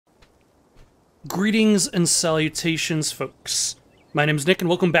Greetings and salutations, folks. My name's Nick, and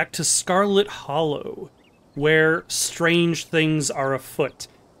welcome back to Scarlet Hollow, where strange things are afoot.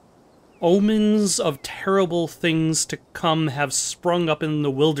 Omens of terrible things to come have sprung up in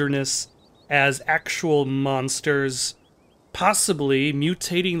the wilderness as actual monsters, possibly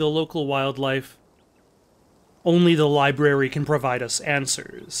mutating the local wildlife. Only the library can provide us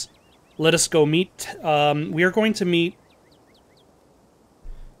answers. Let us go meet, we are going to meet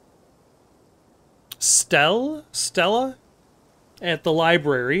Stella? At the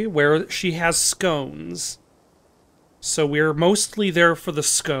library, where she has scones. So we're mostly there for the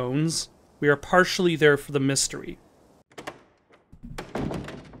scones. We are partially there for the mystery.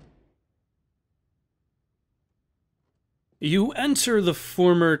 You enter the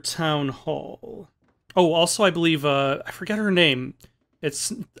former town hall. Oh, also I believe, I forget her name. I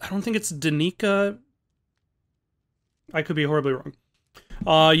don't think it's Danica. I could be horribly wrong.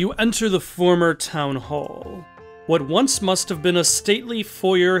 You enter the former town hall. What once must have been a stately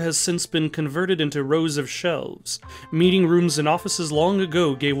foyer has since been converted into rows of shelves. Meeting rooms and offices long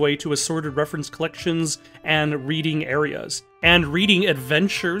ago gave way to assorted reference collections and reading areas. And reading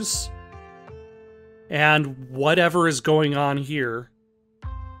adventures. And whatever is going on here.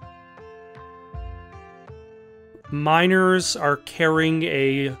 Miners are carrying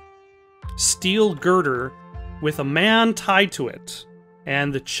a steel girder with a man tied to it.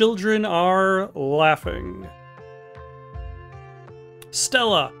 And the children are laughing.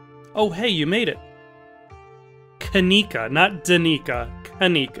 Stella! Oh hey, you made it. Kanika, not Danica.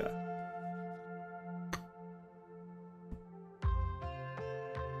 Kanika.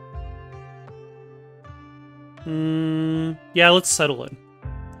 Yeah, let's settle in.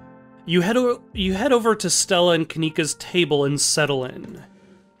 You head over to Stella and Kanika's table and settle in.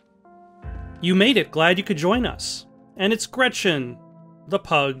 You made it, glad you could join us. And it's Gretchen. The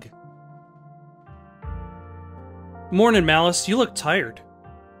pug. Morning, Malice. You look tired.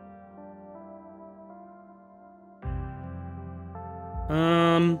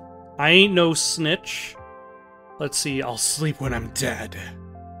 I ain't no snitch. Let's see, I'll sleep when I'm dead.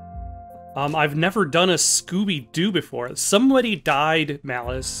 I've never done a Scooby-Doo before. Somebody died,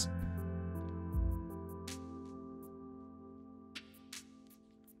 Malice.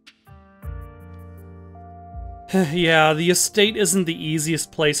 Yeah, the estate isn't the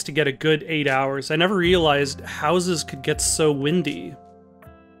easiest place to get a good 8 hours. I never realized houses could get so windy.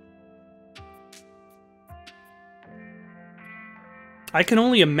 I can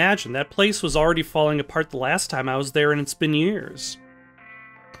only imagine. That place was already falling apart the last time I was there, and it's been years.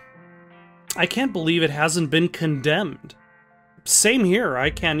 I can't believe it hasn't been condemned. Same here.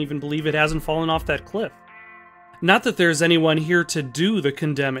 I can't even believe it hasn't fallen off that cliff. Not that there's anyone here to do the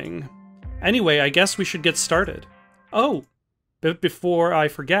condemning. Anyway, I guess we should get started. Oh, but before I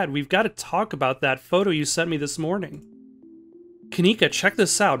forget, we've got to talk about that photo you sent me this morning. Kanika, check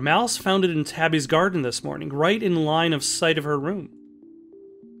this out. Malice found it in Tabby's garden this morning, right in line of sight of her room.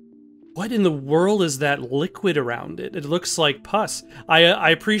 What in the world is that liquid around it? It looks like pus. I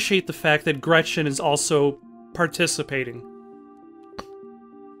appreciate the fact that Gretchen is also participating.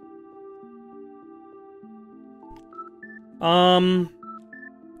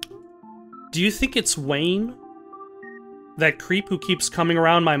 Do you think it's Wayne? That creep who keeps coming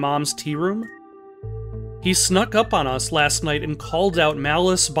around my mom's tea room? He snuck up on us last night and called out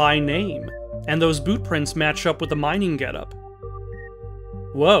Malice by name, and those boot prints match up with the mining getup.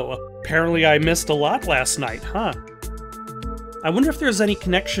 Whoa, apparently I missed a lot last night, huh? I wonder if there's any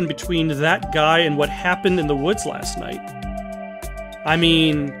connection between that guy and what happened in the woods last night. I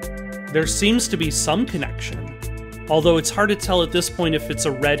mean, there seems to be some connection, although it's hard to tell at this point if it's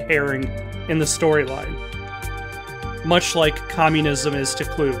a red herring in the storyline. Much like communism is to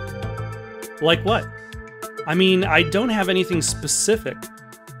Clue. Like what? I mean, I don't have anything specific,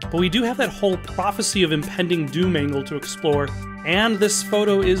 but we do have that whole prophecy of impending doom angle to explore, and this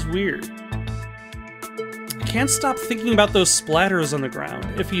photo is weird. I can't stop thinking about those splatters on the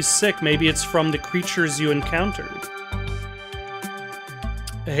ground. If he's sick, maybe it's from the creatures you encountered.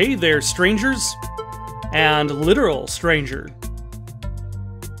 Hey there, strangers. And literal stranger.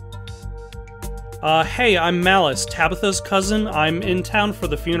 Hey, I'm Malice, Tabitha's cousin. I'm in town for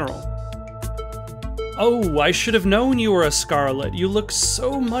the funeral. Oh, I should have known you were a Scarlet. You look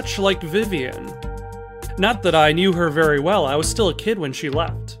so much like Vivian. Not that I knew her very well. I was still a kid when she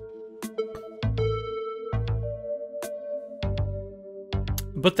left.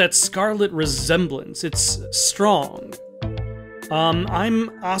 But that Scarlet resemblance, it's strong. I'm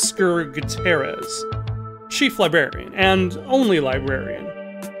Oscar Gutierrez. Chief librarian, and only librarian.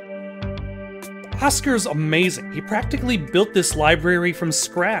 Oscar's amazing. He practically built this library from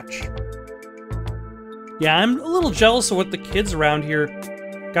scratch. Yeah, I'm a little jealous of what the kids around here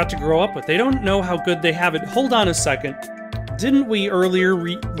got to grow up with. They don't know how good they have it. Hold on a second. Didn't we earlier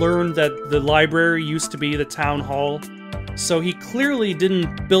learn that the library used to be the town hall? So he clearly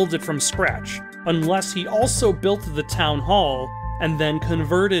didn't build it from scratch, unless he also built the town hall and then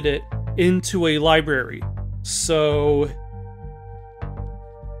converted it into a library. So...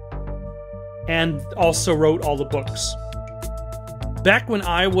 and also wrote all the books. Back when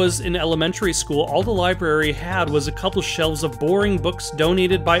I was in elementary school, all the library had was a couple shelves of boring books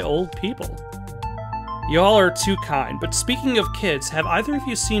donated by old people. Y'all are too kind, but speaking of kids, have either of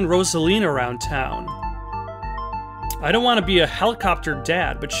you seen Rosalina around town? I don't want to be a helicopter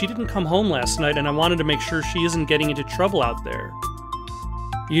dad, but she didn't come home last night and I wanted to make sure she isn't getting into trouble out there.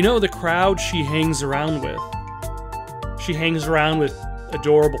 You know the crowd she hangs around with. She hangs around with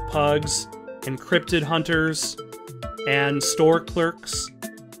adorable pugs, and cryptid hunters, and store clerks.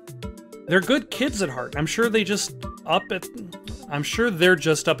 They're good kids at heart. I'm sure they're just up at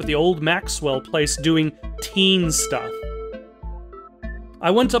the old Maxwell place doing teen stuff. I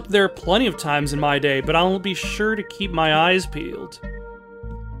went up there plenty of times in my day, but I'll be sure to keep my eyes peeled.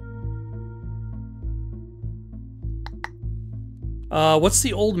 What's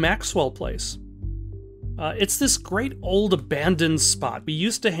the old Maxwell place? It's this great old abandoned spot. We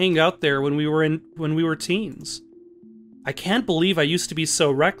used to hang out there when we were teens. I can't believe I used to be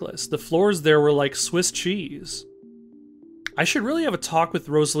so reckless. The floors there were like Swiss cheese. I should really have a talk with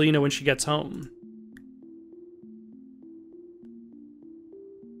Rosalina when she gets home.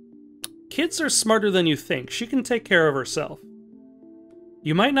 Kids are smarter than you think. She can take care of herself.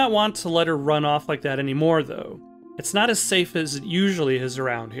 You might not want to let her run off like that anymore, though. It's not as safe as it usually is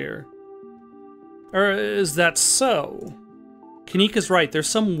around here. Or is that so? Kanika's right, there's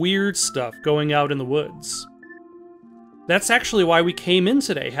some weird stuff going out in the woods. That's actually why we came in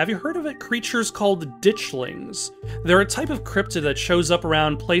today. Have you heard of it? Creatures called ditchlings. They're a type of cryptid that shows up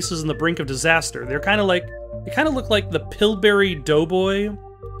around places on the brink of disaster. They kind of look like the Pillsbury Doughboy.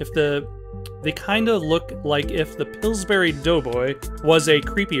 They kind of look like if the Pillsbury Doughboy was a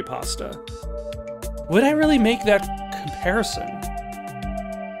creepypasta. Would I really make that comparison?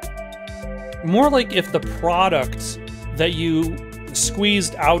 More like if the product that you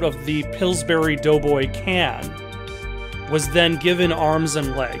squeezed out of the Pillsbury Doughboy can was then given arms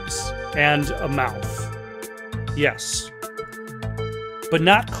and legs and a mouth. Yes. But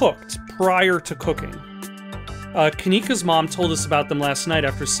not cooked prior to cooking. Kanika's mom told us about them last night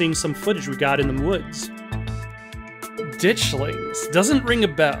after seeing some footage we got in the woods. Ditchlings. Doesn't ring a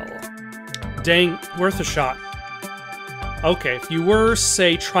bell. Dang, worth a shot. Okay, if you were,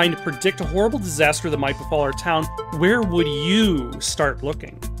 say, trying to predict a horrible disaster that might befall our town, where would you start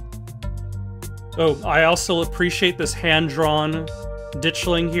looking? Oh, I also appreciate this hand-drawn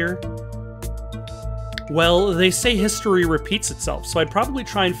ditchling here. Well, they say history repeats itself, so I'd probably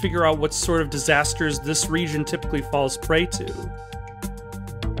try and figure out what sort of disasters this region typically falls prey to.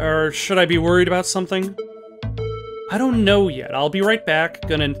 Or should I be worried about something? I don't know yet. I'll be right back.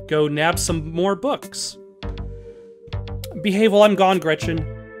 Gonna go nab some more books. Behave while I'm gone, Gretchen.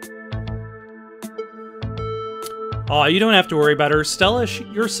 Aw, you don't have to worry about her. Stella,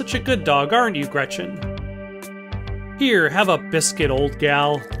 you're such a good dog, aren't you, Gretchen? Here, have a biscuit, old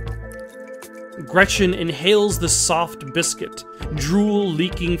gal. Gretchen inhales the soft biscuit, drool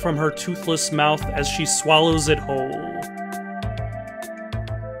leaking from her toothless mouth as she swallows it whole.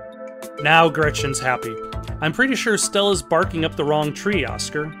 Now Gretchen's happy. I'm pretty sure Stella's barking up the wrong tree,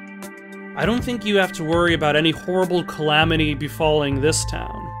 Oscar. I don't think you have to worry about any horrible calamity befalling this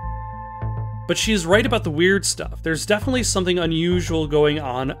town. But she's right about the weird stuff. There's definitely something unusual going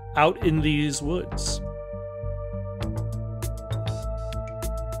on out in these woods.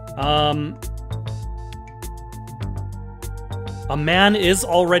 A man is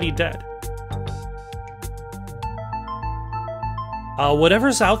already dead.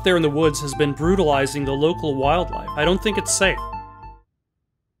 Whatever's out there in the woods has been brutalizing the local wildlife. I don't think it's safe.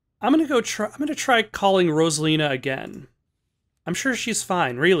 I'm gonna try calling Rosalina again. I'm sure she's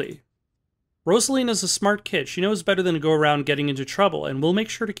fine, really. Rosalina's a smart kid. She knows better than to go around getting into trouble, and we'll make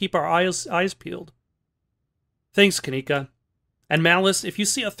sure to keep our eyes peeled. Thanks, Kanika. And Malice, if you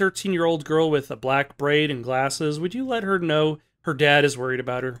see a 13-year-old girl with a black braid and glasses, would you let her know her dad is worried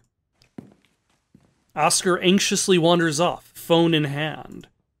about her? Oscar anxiously wanders off, phone in hand.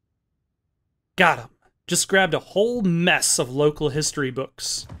 Got him. Just grabbed a whole mess of local history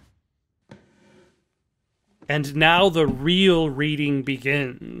books. And now the real reading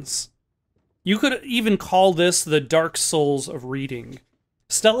begins. You could even call this the Dark Souls of reading.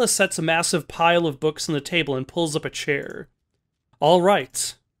 Stella sets a massive pile of books on the table and pulls up a chair. All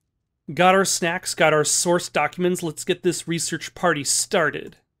right. Got our snacks, got our source documents, let's get this research party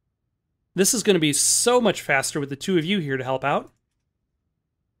started. This is going to be so much faster with the two of you here to help out.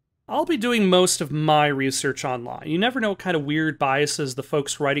 I'll be doing most of my research online. You never know what kind of weird biases the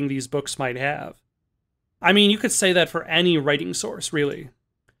folks writing these books might have. I mean, you could say that for any writing source, really.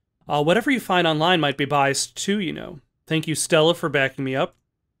 Whatever you find online might be biased too, you know. Thank you, Stella, for backing me up.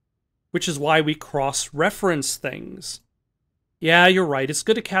 Which is why we cross-reference things. Yeah, you're right. It's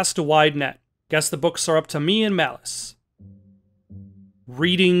good to cast a wide net. Guess the books are up to me and Malice.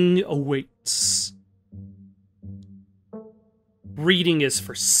 Reading awaits. Reading is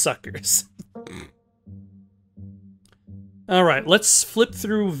for suckers. Alright, let's flip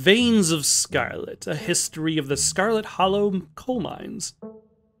through Veins of Scarlet, a history of the Scarlet Hollow coal mines.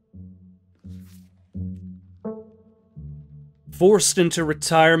 Forced into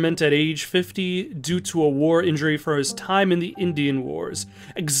retirement at age 50 due to a war injury for his time in the Indian Wars,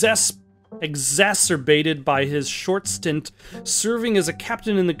 exacerbated by his short stint serving as a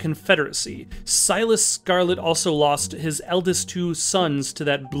captain in the Confederacy, Silas Scarlet also lost his eldest two sons to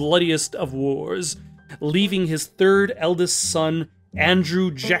that bloodiest of wars, leaving his third eldest son, Andrew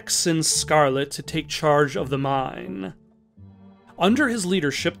Jackson Scarlet, to take charge of the mine. Under his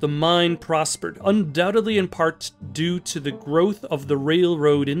leadership, the mine prospered, undoubtedly in part due to the growth of the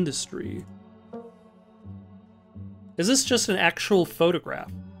railroad industry. Is this just an actual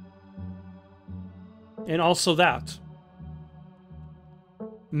photograph? And also that.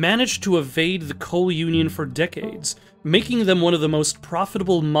 Managed to evade the coal union for decades, making them one of the most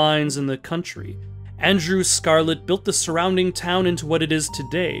profitable mines in the country. Andrew Scarlet built the surrounding town into what it is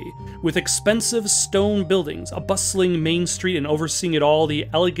today, with expensive stone buildings, a bustling main street, and overseeing it all the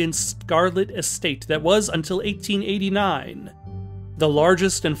elegant Scarlet estate that was, until 1889, the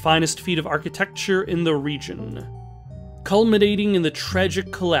largest and finest feat of architecture in the region. Culminating in the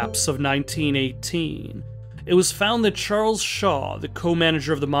tragic collapse of 1918. It was found that Charles Shaw, the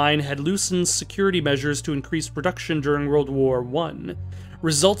co-manager of the mine, had loosened security measures to increase production during World War I,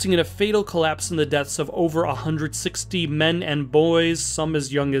 resulting in a fatal collapse and the deaths of over 160 men and boys, some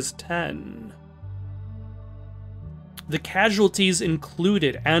as young as 10. The casualties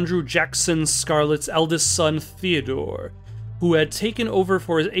included Andrew Jackson Scarlet's eldest son, Theodore, who had taken over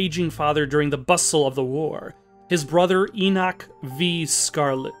for his aging father during the bustle of the war. His brother, Enoch V.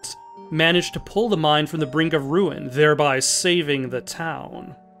 Scarlet, managed to pull the mine from the brink of ruin, thereby saving the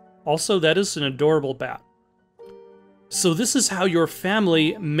town. Also, that is an adorable bat. So this is how your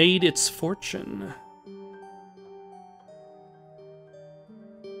family made its fortune.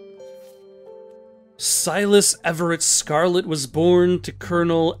 Silas Everett Scarlet was born to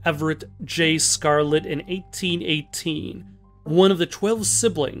Colonel Everett J. Scarlet in 1818, one of 12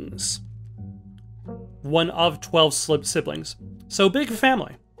 siblings. So big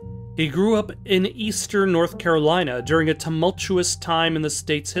family. He grew up in eastern North Carolina during a tumultuous time in the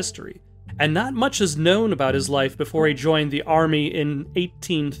state's history, and not much is known about his life before he joined the Army in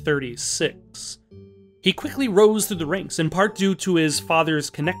 1836. He quickly rose through the ranks, in part due to his father's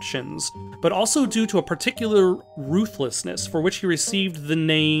connections, but also due to a particular ruthlessness for which he received the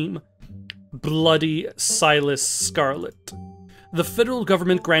name Bloody Silas Scarlet. The federal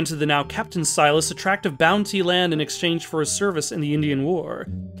government granted the now Captain Silas a tract of bounty land in exchange for his service in the Indian War,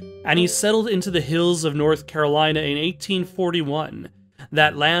 and he settled into the hills of North Carolina in 1841.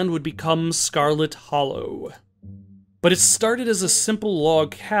 That land would become Scarlet Hollow. But it started as a simple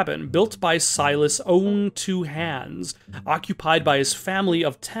log cabin built by Silas' own two hands, occupied by his family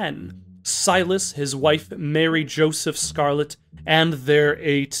of 10, Silas, his wife Mary Joseph Scarlet, and their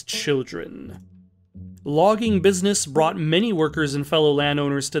 8 children. Logging business brought many workers and fellow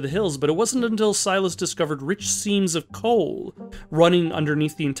landowners to the hills, but it wasn't until Silas discovered rich seams of coal running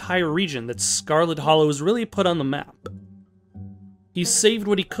underneath the entire region that Scarlet Hollow was really put on the map. He saved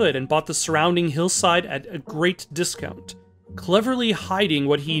what he could and bought the surrounding hillside at a great discount, cleverly hiding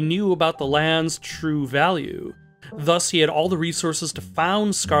what he knew about the land's true value. Thus, he had all the resources to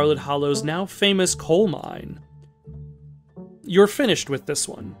found Scarlet Hollow's now famous coal mine. You're finished with this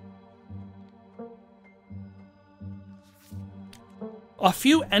one. A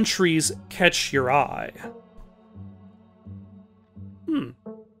few entries catch your eye.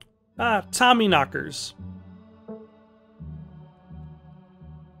 Tommy knockers.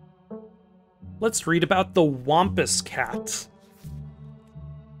 Let's read about the Wampus Cat.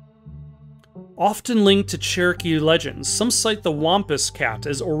 Often linked to Cherokee legends, some cite the Wampus Cat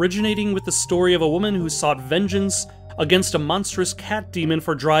as originating with the story of a woman who sought vengeance against a monstrous cat demon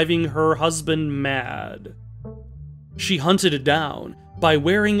for driving her husband mad. She hunted it down by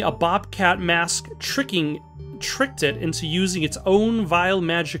wearing a bobcat mask, tricking tricked it into using its own vile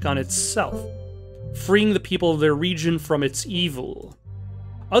magic on itself, freeing the people of their region from its evil.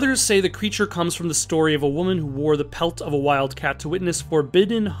 Others say the creature comes from the story of a woman who wore the pelt of a wildcat to witness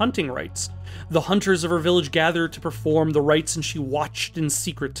forbidden hunting rites. The hunters of her village gathered to perform the rites, and she watched in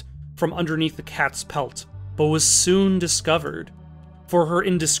secret from underneath the cat's pelt, but was soon discovered. For her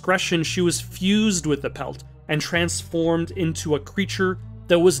indiscretion, she was fused with the pelt and transformed into a creature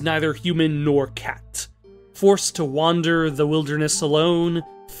that was neither human nor cat, forced to wander the wilderness alone,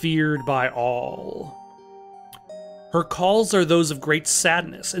 feared by all. Her calls are those of great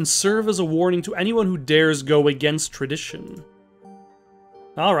sadness and serve as a warning to anyone who dares go against tradition.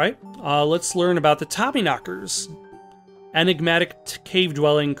 Alright, let's learn about the Tommyknockers. Enigmatic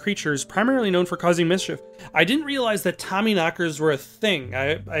cave-dwelling creatures primarily known for causing mischief. I didn't realize that Tommyknockers were a thing.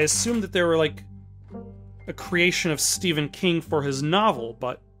 I assumed that they were like a creation of Stephen King for his novel,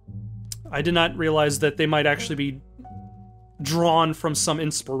 but I did not realize that they might actually be drawn from some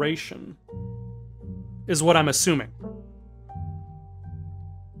inspiration, is what I'm assuming.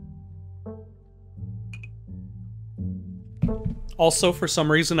 Also, for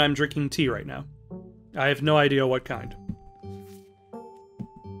some reason, I'm drinking tea right now. I have no idea what kind.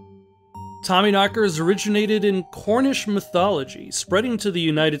 Tommyknockers originated in Cornish mythology, spreading to the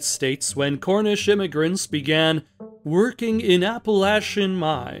United States when Cornish immigrants began working in Appalachian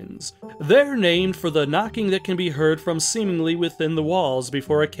mines. They're named for the knocking that can be heard from seemingly within the walls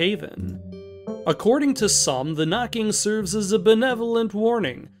before a cave-in. According to some, the knocking serves as a benevolent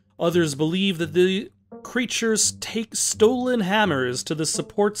warning. Others believe that the creatures take stolen hammers to the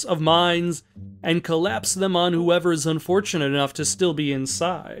supports of mines and collapse them on whoever is unfortunate enough to still be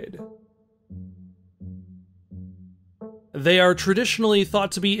inside. They are traditionally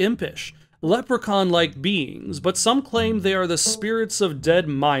thought to be impish, leprechaun-like beings, but some claim they are the spirits of dead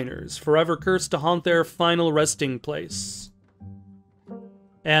miners, forever cursed to haunt their final resting place.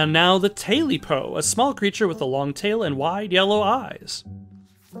 And now the Tailipo, a small creature with a long tail and wide yellow eyes.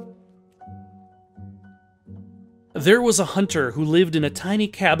 There was a hunter who lived in a tiny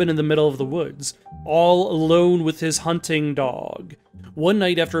cabin in the middle of the woods, all alone with his hunting dog. One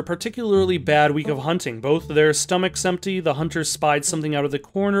night after a particularly bad week of hunting, both their stomachs empty, the hunter spied something out of the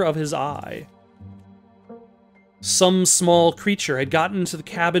corner of his eye. Some small creature had gotten into the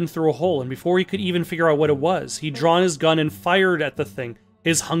cabin through a hole, and before he could even figure out what it was, he'd drawn his gun and fired at the thing,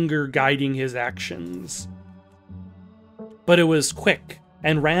 his hunger guiding his actions. But it was quick,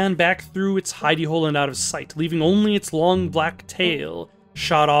 and ran back through its hidey hole and out of sight, leaving only its long black tail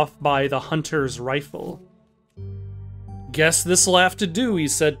shot off by the hunter's rifle. "Guess this'll have to do," he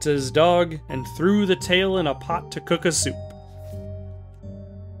said to his dog, and threw the tail in a pot to cook a soup.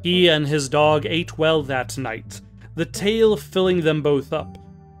 He and his dog ate well that night, the tail filling them both up.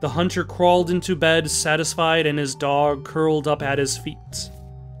 The hunter crawled into bed, satisfied, and his dog curled up at his feet.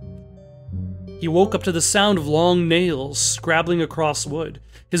 He woke up to the sound of long nails scrabbling across wood.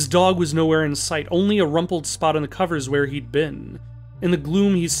 His dog was nowhere in sight, only a rumpled spot on the covers where he'd been. In the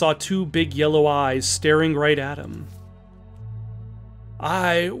gloom, he saw two big yellow eyes staring right at him.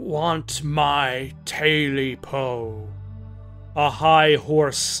 "I want my Tailipo," a high,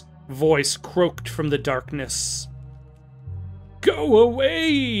 hoarse voice croaked from the darkness. "Go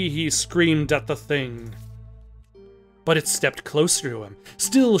away!" he screamed at the thing. But it stepped closer to him,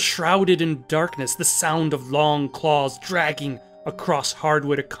 still shrouded in darkness, the sound of long claws dragging across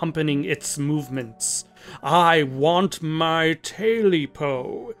hardwood accompanying its movements. "I want my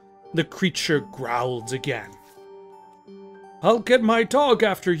Tailipo," the creature growled again. "I'll get my dog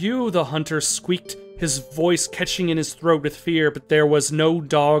after you," the hunter squeaked, his voice catching in his throat with fear, but there was no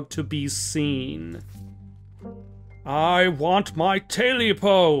dog to be seen. "I want my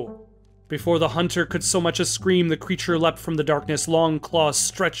Tailipo!" Before the hunter could so much as scream, the creature leapt from the darkness, long claws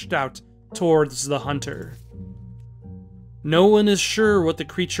stretched out towards the hunter. No one is sure what the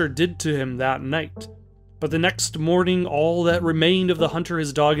creature did to him that night, but the next morning all that remained of the hunter,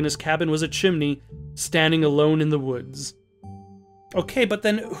 his dog, and his cabin was a chimney, standing alone in the woods. Okay, but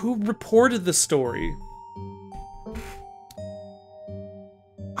then who reported the story?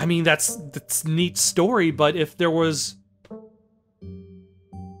 I mean, that's a neat story, but if there was...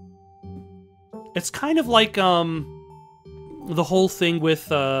 It's kind of like, the whole thing with,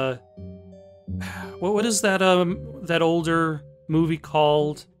 what is that older movie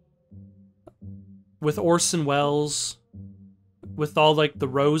called? With Orson Welles? With all, like, the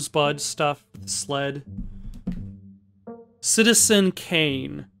Rosebud stuff, the sled? Citizen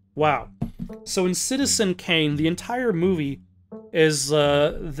Kane. Wow. So in Citizen Kane, the entire movie is,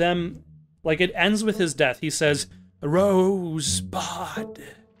 them, like, it ends with his death. He says, "Rosebud,"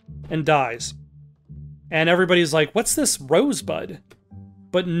 and dies. And everybody's like, what's this rosebud?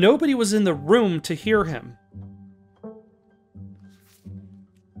 But nobody was in the room to hear him.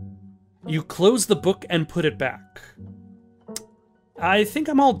 You close the book and put it back. I think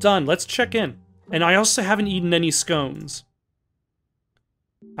I'm all done. Let's check in. And I also haven't eaten any scones.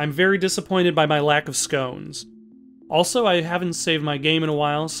 I'm very disappointed by my lack of scones. Also, I haven't saved my game in a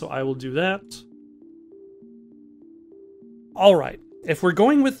while, so I will do that. Alright, if we're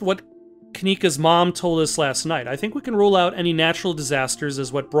going with what Kanika's mom told us last night, I think we can rule out any natural disasters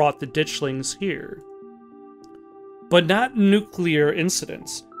as what brought the ditchlings here. But not nuclear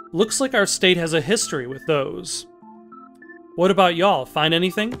incidents. Looks like our state has a history with those. What about y'all? Find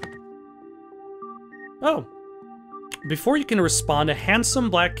anything? Oh. Before you can respond, a handsome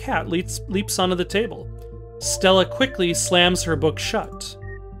black cat leaps onto the table. Stella quickly slams her book shut.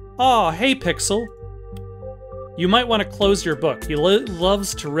 Aw, hey Pixel. You might want to close your book. He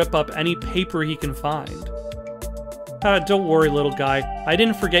loves to rip up any paper he can find. Don't worry, little guy. I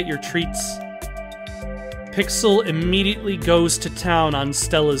didn't forget your treats. Pixel immediately goes to town on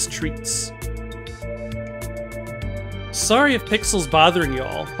Stella's treats. Sorry if Pixel's bothering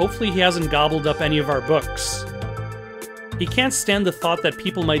y'all. Hopefully he hasn't gobbled up any of our books. He can't stand the thought that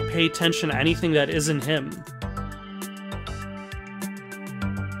people might pay attention to anything that isn't him.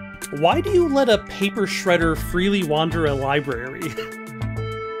 Why do you let a paper shredder freely wander a library?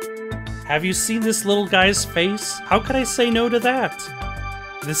 Have you seen this little guy's face? How could I say no to that?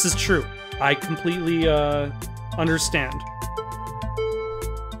 This is true. I completely, understand.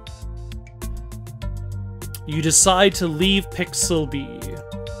 You decide to leave Pixel be.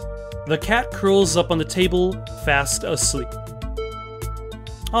 The cat curls up on the table, fast asleep.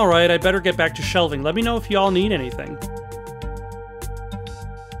 Alright, I better get back to shelving. Let me know if y'all need anything.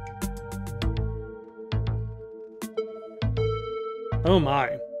 Oh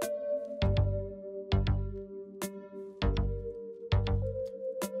my.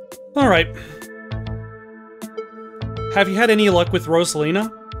 Alright. Have you had any luck with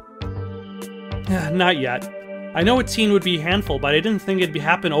Rosalina? Not yet. I know a teen would be a handful, but I didn't think it'd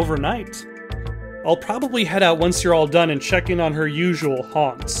happen overnight. I'll probably head out once you're all done and check in on her usual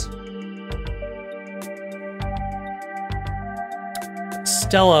haunts.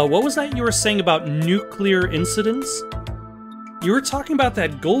 Stella, what was that you were saying about nuclear incidents? You were talking about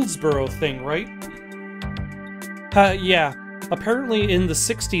that Goldsboro thing, right? Yeah. Apparently in the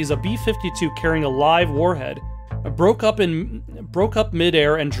 60s, a B-52 carrying a live warhead broke up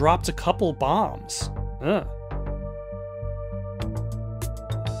midair and dropped a couple bombs. Ugh.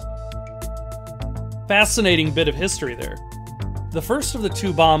 Fascinating bit of history there. The first of the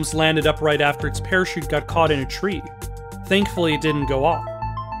two bombs landed up right after its parachute got caught in a tree. Thankfully, it didn't go off.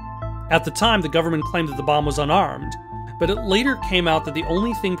 At the time, the government claimed that the bomb was unarmed, but it later came out that the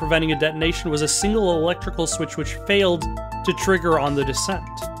only thing preventing a detonation was a single electrical switch which failed to trigger on the descent.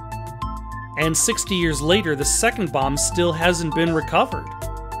 And 60 years later, the second bomb still hasn't been recovered.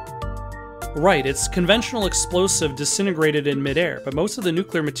 Right, its conventional explosive disintegrated in midair, but most of the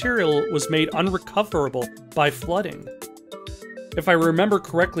nuclear material was made unrecoverable by flooding. If I remember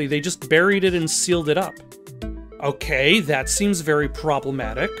correctly, they just buried it and sealed it up. Okay, that seems very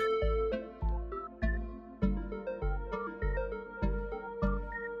problematic.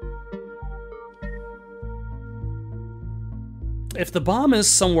 If the bomb is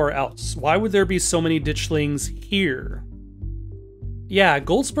somewhere else, why would there be so many ditchlings here? Yeah,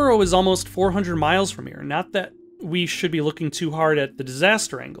 Goldsboro is almost 400 miles from here. Not that we should be looking too hard at the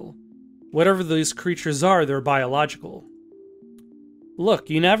disaster angle. Whatever these creatures are, they're biological. Look,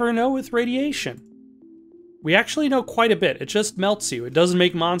 you never know with radiation. We actually know quite a bit. It just melts you. It doesn't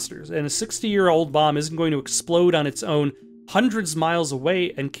make monsters. And a 60-year-old bomb isn't going to explode on its own hundreds of miles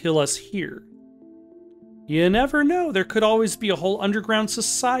away and kill us here. You never know. There could always be a whole underground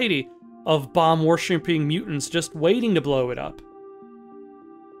society of bomb-worshipping mutants just waiting to blow it up.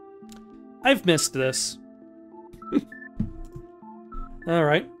 I've missed this.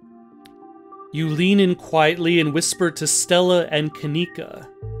 Alright. You lean in quietly and whisper to Stella and Kanika.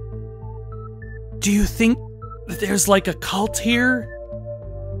 Do you think that there's like a cult here?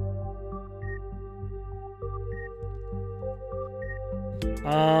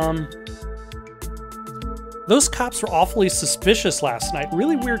 Those cops were awfully suspicious last night.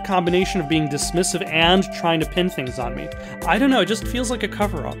 Really weird combination of being dismissive and trying to pin things on me. I don't know, it just feels like a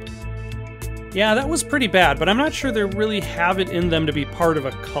cover-up. Yeah, that was pretty bad, but I'm not sure they really have it in them to be part of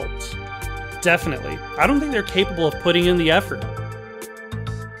a cult. Definitely. I don't think they're capable of putting in the effort.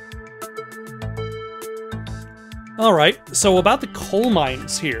 Alright, so about the coal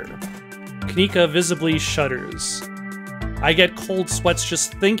mines here. Kanika visibly shudders. I get cold sweats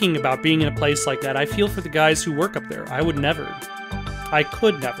just thinking about being in a place like that. I feel for the guys who work up there. I would never. I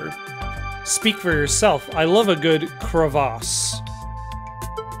could never. Speak for yourself. I love a good crevasse.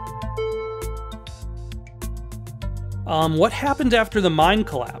 What happened after the mine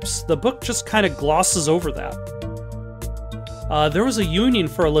collapse? The book just kind of glosses over that. There was a union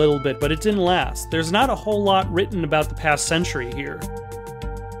for a little bit, but it didn't last. There's not a whole lot written about the past century here.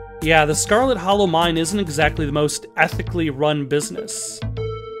 Yeah, the Scarlet Hollow mine isn't exactly the most ethically run business.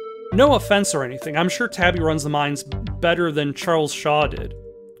 No offense or anything, I'm sure Tabby runs the mines better than Charles Shaw did.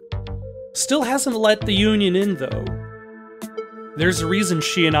 Still hasn't let the union in, though. There's a reason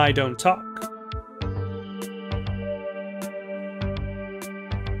she and I don't talk.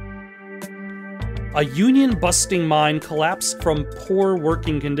 A union-busting mine collapsed from poor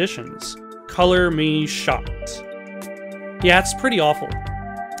working conditions. Color me shocked. Yeah, it's pretty awful.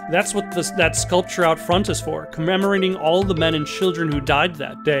 That's what that sculpture out front is for, commemorating all the men and children who died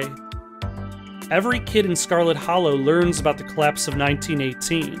that day. Every kid in Scarlet Hollow learns about the collapse of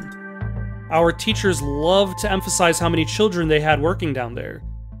 1918. Our teachers love to emphasize how many children they had working down there,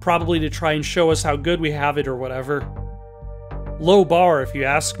 probably to try and show us how good we have it or whatever. Low bar, if you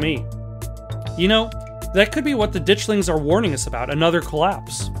ask me. You know, that could be what the ditchlings are warning us about, another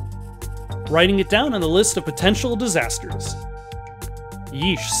collapse. Writing it down on the list of potential disasters.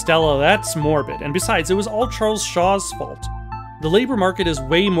 Yeesh, Stella, that's morbid. And besides, it was all Charles Shaw's fault. The labor market is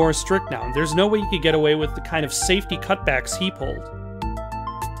way more strict now, and there's no way you could get away with the kind of safety cutbacks he pulled.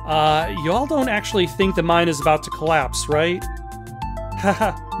 Y'all don't actually think the mine is about to collapse, right?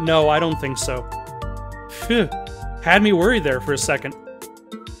 Haha, no, I don't think so. Phew, had me worried there for a second.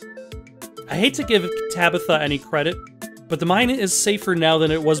 I hate to give Tabitha any credit, but the mine is safer now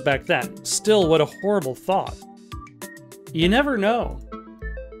than it was back then. Still, what a horrible thought. You never know.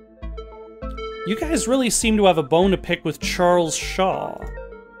 You guys really seem to have a bone to pick with Charles Shaw.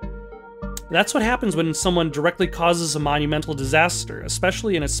 That's what happens when someone directly causes a monumental disaster,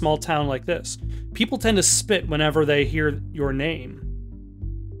 especially in a small town like this. People tend to spit whenever they hear your name.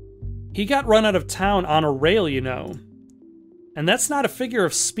 He got run out of town on a rail, you know. And that's not a figure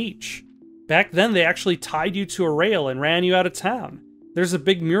of speech. Back then, they actually tied you to a rail and ran you out of town. There's a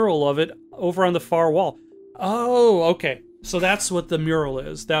big mural of it over on the far wall. Oh, okay. So that's what the mural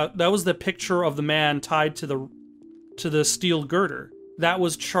is. That was the picture of the man tied to the steel girder. That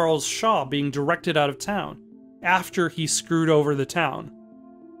was Charles Shaw being directed out of town after he screwed over the town.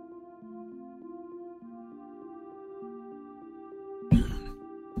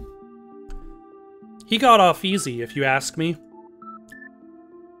 He got off easy, if you ask me.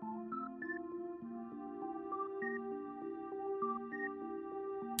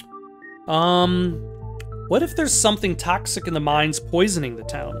 What if there's something toxic in the mines poisoning the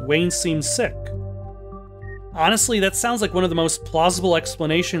town? Wayne seems sick. Honestly, that sounds like one of the most plausible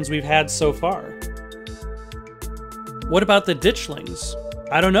explanations we've had so far. What about the ditchlings?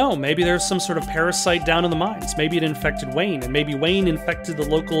 I don't know, maybe there's some sort of parasite down in the mines. Maybe it infected Wayne, and maybe Wayne infected the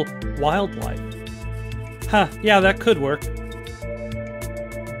local wildlife. Huh, yeah, that could work.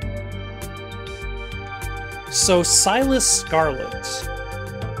 So, Silas Scarlet.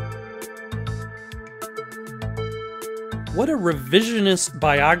 What a revisionist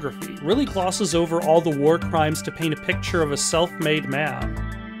biography. Really glosses over all the war crimes to paint a picture of a self-made man.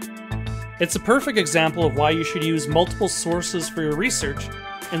 It's a perfect example of why you should use multiple sources for your research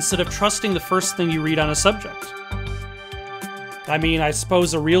instead of trusting the first thing you read on a subject. I mean, I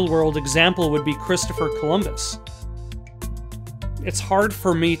suppose a real-world example would be Christopher Columbus. It's hard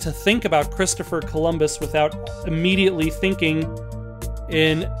for me to think about Christopher Columbus without immediately thinking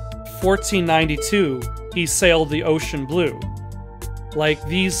in 1492, he sailed the ocean blue. Like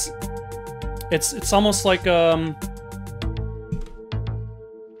these, it's almost like that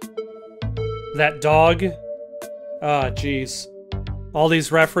dog. Ah, jeez, all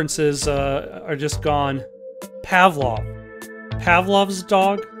these references are just gone. Pavlov's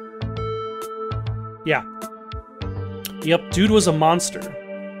dog. Yeah. Yep, dude was a monster.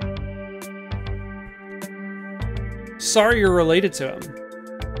 Sorry you're related to him.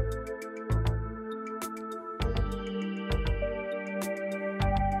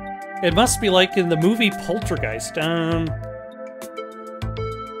 It must be like in the movie Poltergeist.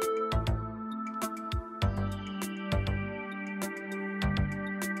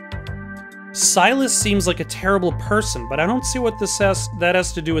 Silas seems like a terrible person, but I don't see what that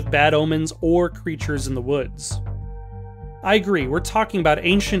has to do with bad omens or creatures in the woods. I agree, we're talking about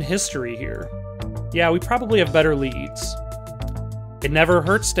ancient history here. Yeah, we probably have better leads. It never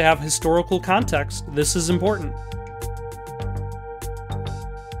hurts to have historical context. This is important.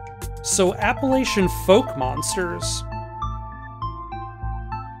 So, Appalachian folk monsters.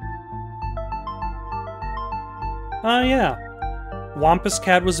 Oh yeah. Wampus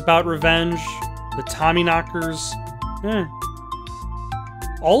Cat was about revenge. The Tommyknockers.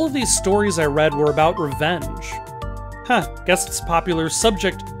 All of these stories I read were about revenge. Huh, guess it's a popular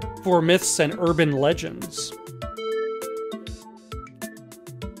subject for myths and urban legends.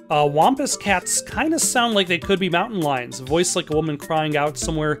 Wampus cats kind of sound like they could be mountain lions, a voice like a woman crying out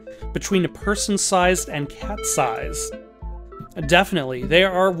somewhere between a person-sized and cat-sized. Definitely, they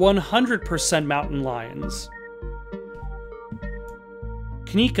are 100% mountain lions.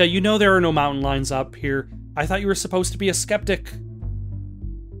 Kanika, you know there are no mountain lions up here. I thought you were supposed to be a skeptic.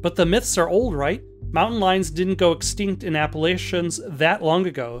 But the myths are old, right? Mountain lions didn't go extinct in Appalachians that long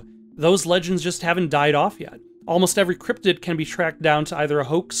ago. Those legends just haven't died off yet. Almost every cryptid can be tracked down to either a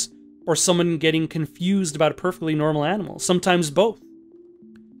hoax or someone getting confused about a perfectly normal animal, sometimes both.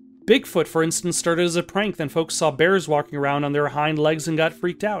 Bigfoot, for instance, started as a prank, then folks saw bears walking around on their hind legs and got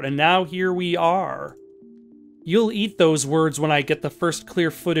freaked out, and now here we are. You'll eat those words when I get the first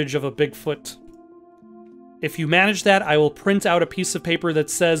clear footage of a Bigfoot. If you manage that, I will print out a piece of paper that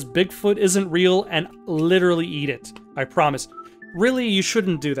says Bigfoot isn't real and literally eat it. I promise. Really, you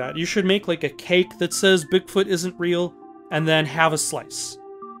shouldn't do that. You should make like a cake that says Bigfoot isn't real and then have a slice.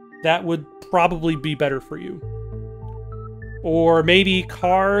 That would probably be better for you. Or maybe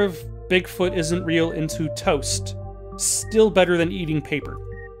carve Bigfoot isn't real into toast. Still better than eating paper.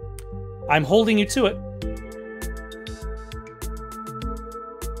 I'm holding you to it.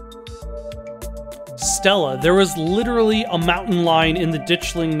 Stella, there was literally a mountain lion in the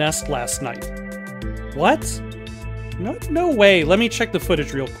ditchling nest last night. What? No way. Let me check the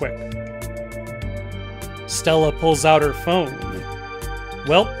footage real quick. Stella pulls out her phone.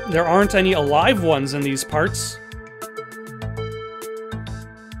 Well, there aren't any alive ones in these parts.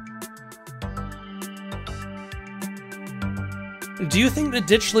 Do you think the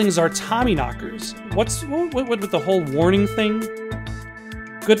ditchlings are Tommyknockers? What with the whole warning thing?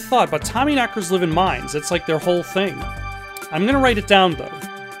 Good thought, but Tommyknockers live in mines. It's like their whole thing. I'm gonna write it down, though.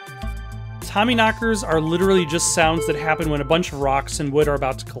 Tommyknockers are literally just sounds that happen when a bunch of rocks and wood are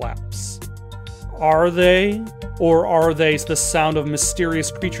about to collapse. Are they? Or are they the sound of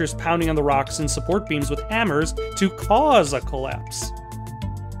mysterious creatures pounding on the rocks and support beams with hammers to cause a collapse?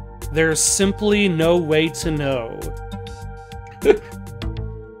 There's simply no way to know.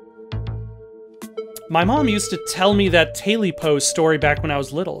 My mom used to tell me that Tailipo story back when I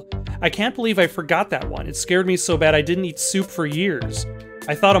was little. I can't believe I forgot that one. It scared me so bad I didn't eat soup for years.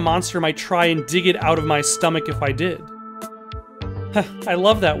 I thought a monster might try and dig it out of my stomach if I did. I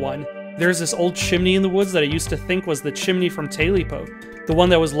love that one. There's this old chimney in the woods that I used to think was the chimney from Tailipo, the one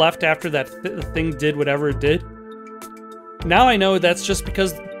that was left after that thing did whatever it did. Now I know that's just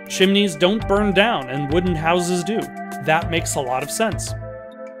because chimneys don't burn down and wooden houses do. That makes a lot of sense.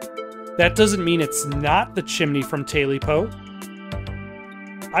 That doesn't mean it's not the chimney from Tailipo.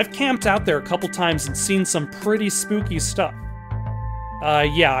 I've camped out there a couple times and seen some pretty spooky stuff.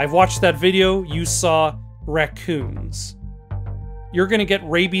 Yeah, I've watched that video. You saw raccoons. You're gonna get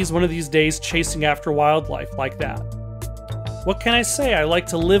rabies one of these days chasing after wildlife like that. What can I say? I like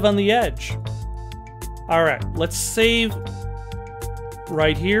to live on the edge. Alright, let's save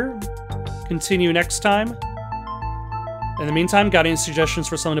right here. Continue next time. In the meantime, got any suggestions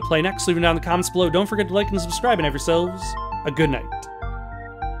for someone to play next? Leave them down in the comments below. Don't forget to like and subscribe and have yourselves a good night.